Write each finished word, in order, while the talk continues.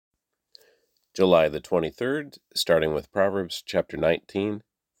July the 23rd, starting with Proverbs chapter 19,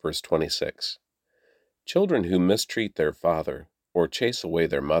 verse 26. Children who mistreat their father or chase away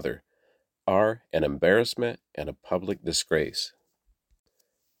their mother are an embarrassment and a public disgrace.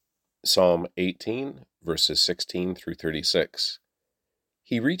 Psalm 18, verses 16 through 36.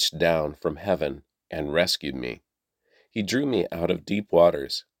 He reached down from heaven and rescued me. He drew me out of deep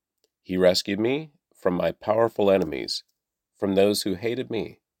waters. He rescued me from my powerful enemies, from those who hated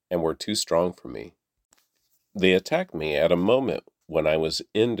me and were too strong for me. They attacked me at a moment when I was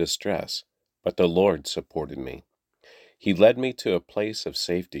in distress, but the Lord supported me. He led me to a place of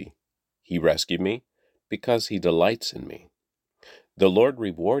safety. He rescued me because He delights in me. The Lord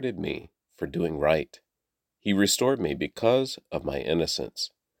rewarded me for doing right. He restored me because of my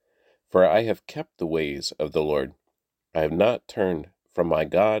innocence. For I have kept the ways of the Lord. I have not turned from my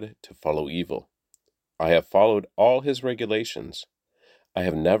God to follow evil. I have followed all His regulations. I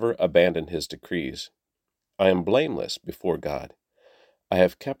have never abandoned His decrees. I am blameless before God. I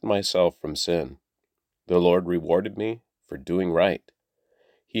have kept myself from sin. The Lord rewarded me for doing right.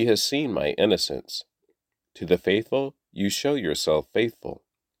 He has seen my innocence. To the faithful, you show yourself faithful.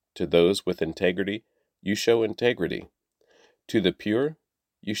 To those with integrity, you show integrity. To the pure,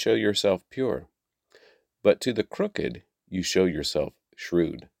 you show yourself pure. But to the crooked, you show yourself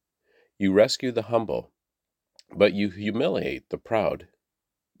shrewd. You rescue the humble, but you humiliate the proud.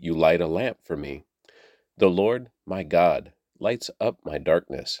 You light a lamp for me. The Lord, my God, lights up my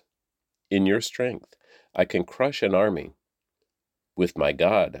darkness. In your strength, I can crush an army. With my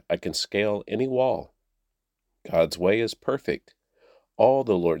God, I can scale any wall. God's way is perfect. All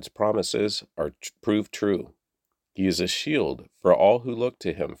the Lord's promises are proved true. He is a shield for all who look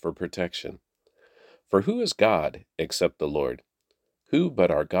to Him for protection. For who is God except the Lord? Who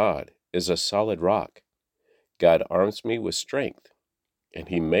but our God is a solid rock? God arms me with strength, and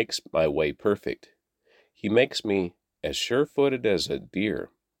He makes my way perfect. He makes me as sure-footed as a deer,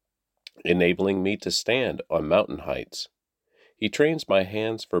 enabling me to stand on mountain heights. He trains my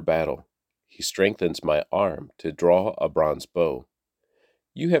hands for battle. He strengthens my arm to draw a bronze bow.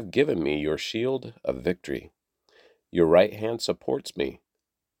 You have given me your shield of victory. Your right hand supports me.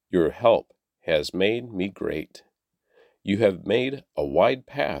 Your help has made me great. You have made a wide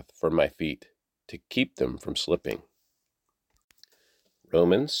path for my feet to keep them from slipping.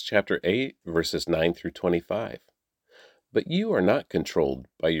 Romans chapter 8, verses 9 through 25. But you are not controlled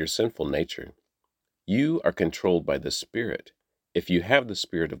by your sinful nature. You are controlled by the Spirit, if you have the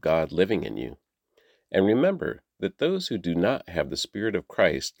Spirit of God living in you. And remember that those who do not have the Spirit of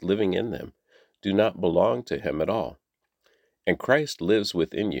Christ living in them do not belong to Him at all. And Christ lives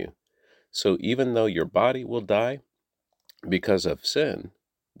within you. So even though your body will die because of sin,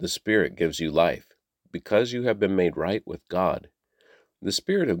 the Spirit gives you life, because you have been made right with God. The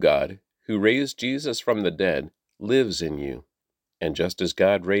Spirit of God, who raised Jesus from the dead, lives in you. And just as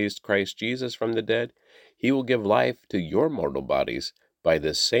God raised Christ Jesus from the dead, He will give life to your mortal bodies by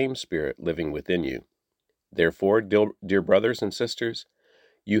this same Spirit living within you. Therefore, dear brothers and sisters,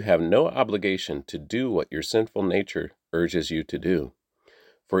 you have no obligation to do what your sinful nature urges you to do.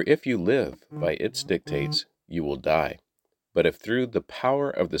 For if you live by its dictates, you will die. But if through the power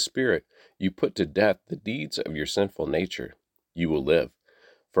of the Spirit you put to death the deeds of your sinful nature, you will live.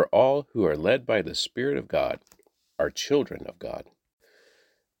 For all who are led by the Spirit of God are children of God.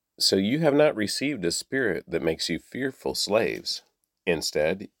 So you have not received a spirit that makes you fearful slaves.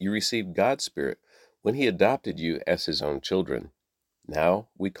 Instead, you received God's Spirit when He adopted you as His own children. Now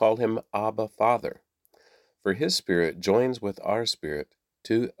we call Him Abba, Father. For His Spirit joins with our spirit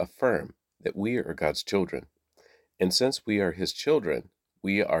to affirm that we are God's children. And since we are His children,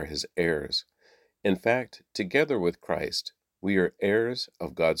 we are His heirs. In fact, together with Christ, we are heirs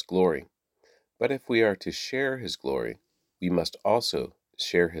of God's glory. But if we are to share His glory, we must also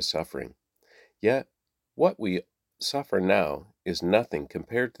share His suffering. Yet, what we suffer now is nothing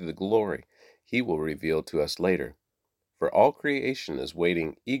compared to the glory He will reveal to us later. For all creation is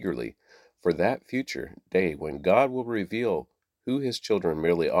waiting eagerly for that future day when God will reveal who His children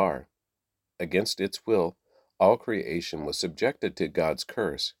really are. Against its will, all creation was subjected to God's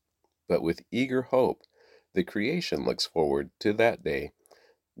curse, but with eager hope, the creation looks forward to that day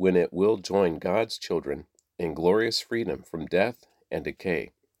when it will join God's children in glorious freedom from death and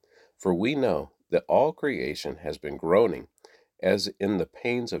decay. For we know that all creation has been groaning as in the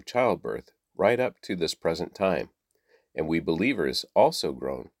pains of childbirth right up to this present time, and we believers also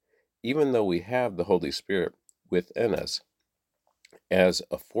groan, even though we have the Holy Spirit within us as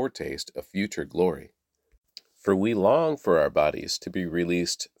a foretaste of future glory. For we long for our bodies to be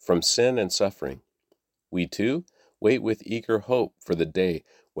released from sin and suffering. We too wait with eager hope for the day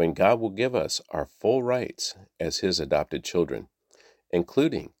when God will give us our full rights as His adopted children,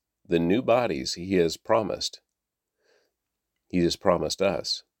 including the new bodies He has promised. He has promised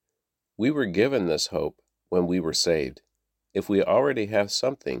us. We were given this hope when we were saved. If we already have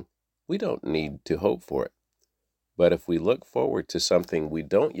something, we don't need to hope for it. But if we look forward to something we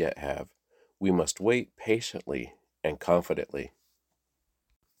don't yet have, we must wait patiently and confidently.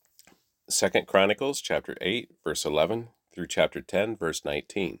 2 Chronicles chapter 8, verse 11 through chapter 10, verse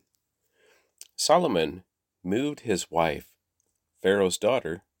 19. Solomon moved his wife, Pharaoh's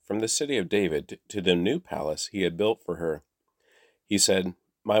daughter, from the city of David to the new palace he had built for her. He said,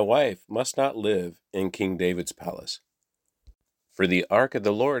 "My wife must not live in King David's palace, for the ark of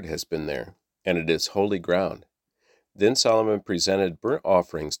the Lord has been there, and it is holy ground." Then Solomon presented burnt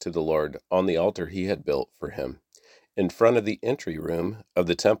offerings to the Lord on the altar he had built for him, in front of the entry room of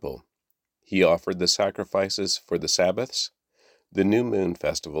the temple. He offered the sacrifices for the Sabbaths, the new moon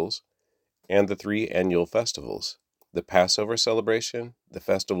festivals, and the 3 annual festivals, the Passover celebration, the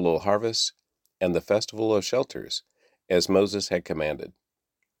festival of harvest, and the festival of shelters, as Moses had commanded.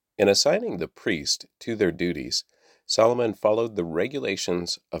 In assigning the priests to their duties, Solomon followed the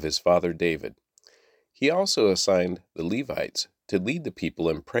regulations of his father David. He also assigned the Levites to lead the people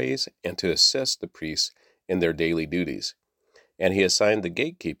in praise and to assist the priests in their daily duties. And he assigned the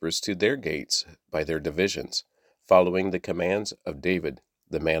gatekeepers to their gates by their divisions, following the commands of David,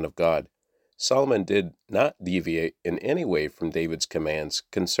 the man of God. Solomon did not deviate in any way from David's commands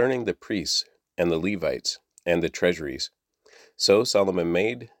concerning the priests and the Levites and the treasuries. So Solomon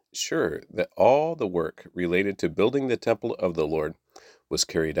made sure that all the work related to building the temple of the Lord was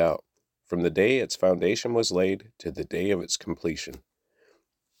carried out, from the day its foundation was laid to the day of its completion.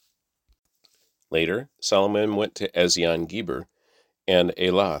 Later, Solomon went to Ezion-Geber and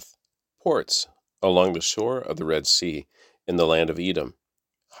Elath, ports along the shore of the Red Sea in the land of Edom.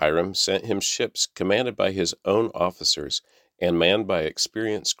 Hiram sent him ships commanded by his own officers and manned by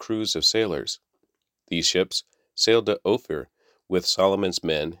experienced crews of sailors. These ships sailed to Ophir with Solomon's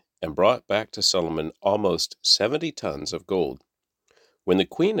men and brought back to Solomon almost 70 tons of gold. When the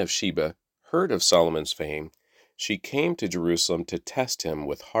queen of Sheba heard of Solomon's fame, she came to Jerusalem to test him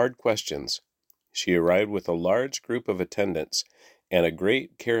with hard questions. She arrived with a large group of attendants and a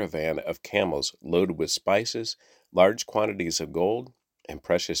great caravan of camels loaded with spices, large quantities of gold, and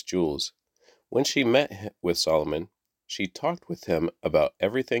precious jewels. When she met with Solomon, she talked with him about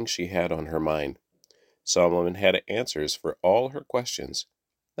everything she had on her mind. Solomon had answers for all her questions.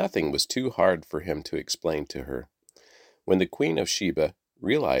 Nothing was too hard for him to explain to her. When the queen of Sheba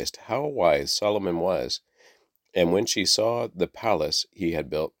realized how wise Solomon was, and when she saw the palace he had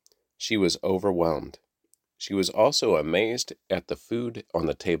built, she was overwhelmed. She was also amazed at the food on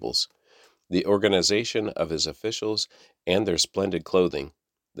the tables, the organization of his officials and their splendid clothing,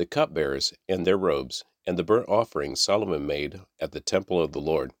 the cupbearers and their robes, and the burnt offerings Solomon made at the temple of the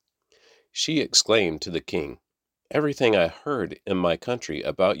Lord. She exclaimed to the king, "Everything I heard in my country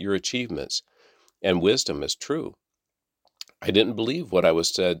about your achievements and wisdom is true. I didn't believe what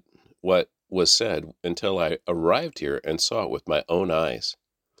was said until I arrived here and saw it with my own eyes.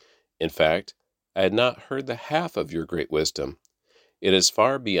 In fact, I had not heard the half of your great wisdom. It is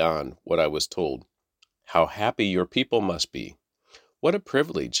far beyond what I was told. How happy your people must be. What a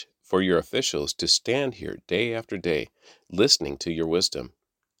privilege for your officials to stand here day after day, listening to your wisdom.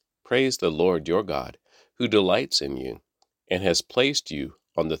 Praise the Lord your God, who delights in you, and has placed you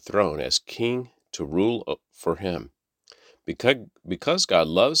on the throne as king to rule for him. Because God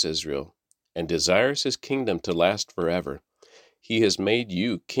loves Israel and desires his kingdom to last forever, he has made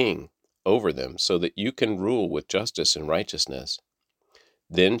you king over them so that you can rule with justice and righteousness."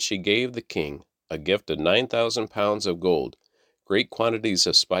 Then she gave the king a gift of 9,000 pounds of gold, great quantities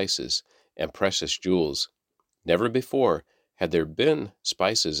of spices, and precious jewels. Never before had there been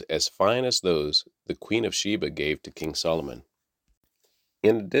spices as fine as those the queen of Sheba gave to King Solomon.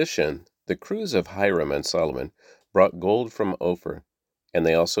 In addition, the crews of Hiram and Solomon brought gold from Ophir, and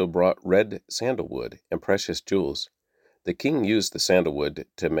they also brought red sandalwood and precious jewels. The king used the sandalwood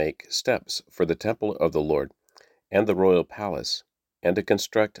to make steps for the temple of the Lord and the royal palace, and to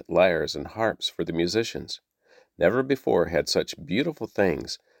construct lyres and harps for the musicians. Never before had such beautiful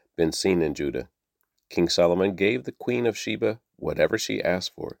things been seen in Judah. King Solomon gave the queen of Sheba whatever she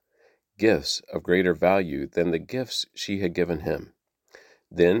asked for, gifts of greater value than the gifts she had given him.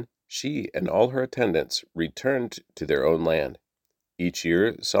 Then she and all her attendants returned to their own land. Each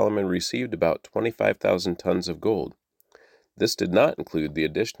year Solomon received about 25,000 tons of gold. This did not include the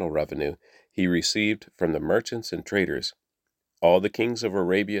additional revenue he received from the merchants and traders. All the kings of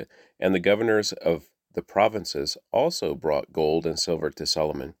Arabia and the governors of the provinces also brought gold and silver to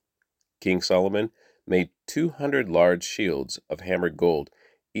Solomon. King Solomon made 200 large shields of hammered gold,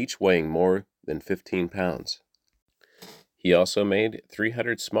 each weighing more than 15 pounds. He also made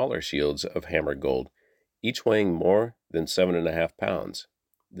 300 smaller shields of hammered gold, each weighing more than 7.5 pounds.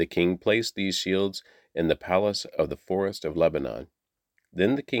 The king placed these shields in the palace of the forest of Lebanon.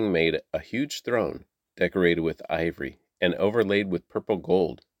 Then the king made a huge throne, decorated with ivory and overlaid with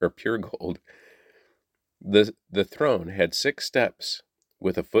pure gold. The throne had 6 steps,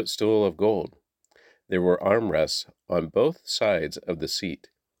 with a footstool of gold. There were armrests on both sides of the seat,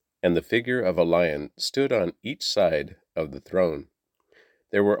 and the figure of a lion stood on each side of the throne.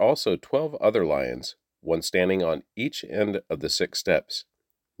 There were also 12 other lions, one standing on each end of the 6 steps.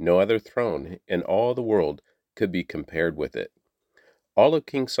 No other throne in all the world could be compared with it. All of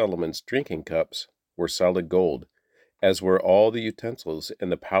King Solomon's drinking cups were solid gold, as were all the utensils in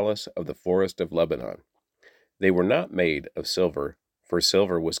the palace of the forest of Lebanon. They were not made of silver, for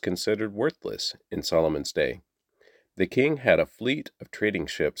silver was considered worthless in Solomon's day. The king had a fleet of trading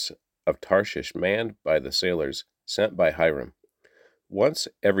ships of Tarshish manned by the sailors sent by Hiram. Once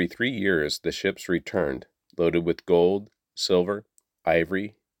every 3 years the ships returned, loaded with gold, silver,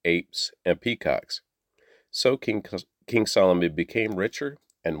 ivory, apes, and peacocks. So King Solomon became richer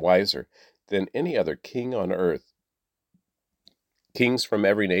and wiser than any other king on earth. Kings from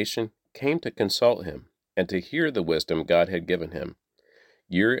every nation came to consult him and to hear the wisdom God had given him.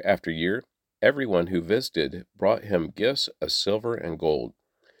 Year after year, everyone who visited brought him gifts of silver and gold,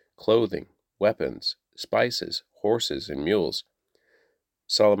 clothing, weapons, spices, horses, and mules.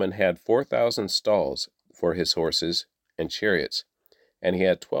 Solomon had 4,000 stalls for his horses and chariots, and he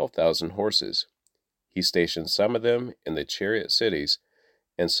had 12,000 horses. He stationed some of them in the chariot cities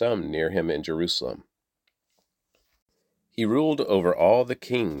and some near him in Jerusalem. He ruled over all the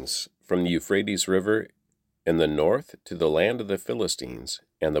kings from the Euphrates River in the north to the land of the Philistines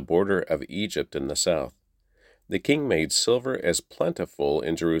and the border of Egypt in the south. The king made silver as plentiful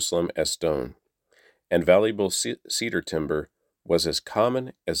in Jerusalem as stone, and valuable cedar timber was as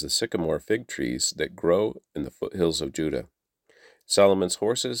common as the sycamore fig trees that grow in the foothills of Judah. Solomon's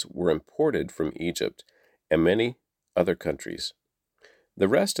horses were imported from Egypt and many other countries. The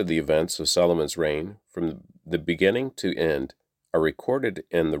rest of the events of Solomon's reign, from the beginning to end, are recorded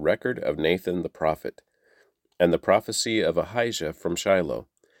in the record of Nathan the prophet, and the prophecy of Ahijah from Shiloh,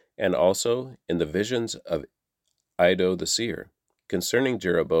 and also in the visions of Iddo the seer, concerning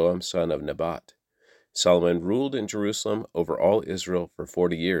Jeroboam son of Nebat. Solomon ruled in Jerusalem over all Israel for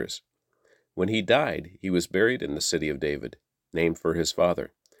 40 years. When he died, he was buried in the city of David, named for his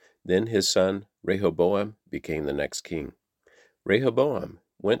father. Then his son Rehoboam became the next king. Rehoboam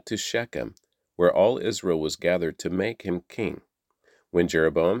went to Shechem, where all Israel was gathered, to make him king. When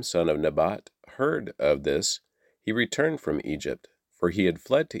Jeroboam son of Nebat heard of this, he returned from Egypt, for he had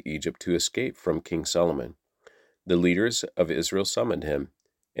fled to Egypt to escape from King Solomon. The leaders of Israel summoned him,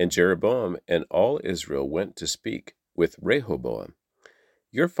 and Jeroboam and all Israel went to speak with Rehoboam.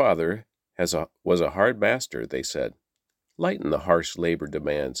 "Your father was a hard master," they said. "Lighten the harsh labor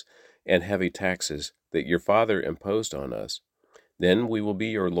demands and heavy taxes that your father imposed on us. Then we will be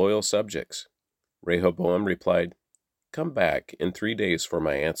your loyal subjects." Rehoboam replied, "Come back in 3 days for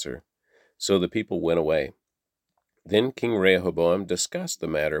my answer." So the people went away. Then King Rehoboam discussed the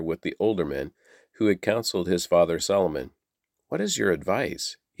matter with the older men who had counseled his father Solomon. "What is your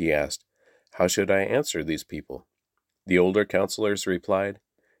advice?" he asked. "How should I answer these people?" The older counselors replied,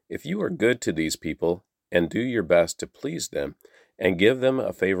 "If you are good to these people and do your best to please them and give them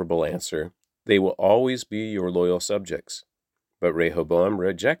a favorable answer, they will always be your loyal subjects." But Rehoboam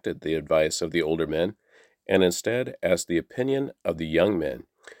rejected the advice of the older men and instead asked the opinion of the young men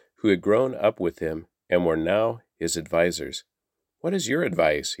who had grown up with him and were now his advisers. "What is your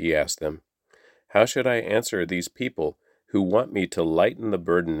advice?" he asked them. "How should I answer these people who want me to lighten the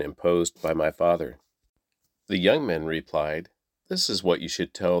burden imposed by my father?" The young men replied, "This is what you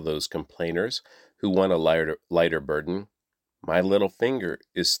should tell those complainers who want a lighter burden. My little finger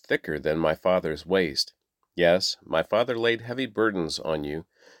is thicker than my father's waist. Yes, my father laid heavy burdens on you,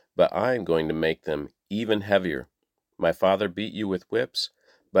 but I am going to make them even heavier. My father beat you with whips,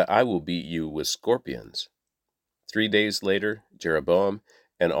 but I will beat you with scorpions." 3 days later, Jeroboam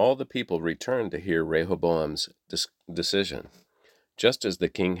and all the people returned to hear Rehoboam's decision, just as the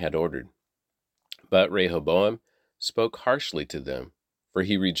king had ordered. But Rehoboam spoke harshly to them, for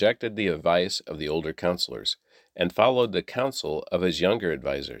he rejected the advice of the older counselors and followed the counsel of his younger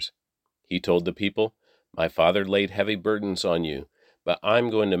advisers. He told the people, "My father laid heavy burdens on you, but I'm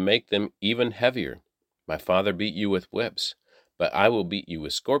going to make them even heavier. My father beat you with whips, but I will beat you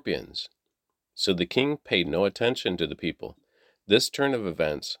with scorpions." So the king paid no attention to the people. This turn of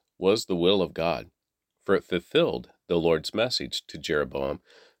events was the will of God, for it fulfilled the Lord's message to Jeroboam,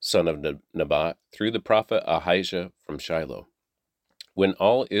 son of Nebat, through the prophet Ahijah from Shiloh. When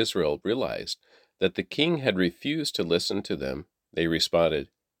all Israel realized that the king had refused to listen to them, they responded,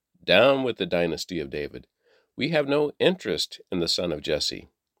 "Down with the dynasty of David. We have no interest in the son of Jesse.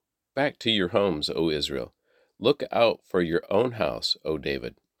 Back to your homes, O Israel. Look out for your own house, O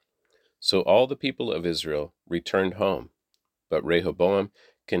David." So all the people of Israel returned home, but Rehoboam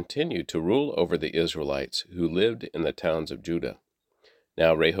continued to rule over the Israelites who lived in the towns of Judah.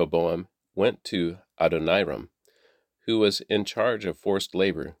 Now Rehoboam went to Adoniram, who was in charge of forced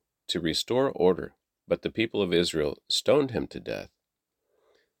labor, to restore order, but the people of Israel stoned him to death.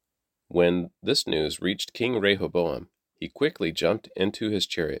 When this news reached King Rehoboam, he quickly jumped into his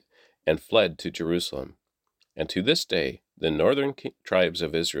chariot and fled to Jerusalem. And to this day, the northern tribes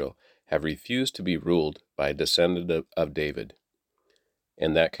of Israel have refused to be ruled by a descendant of David.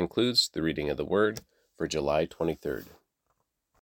 And that concludes the reading of the Word for July 23rd.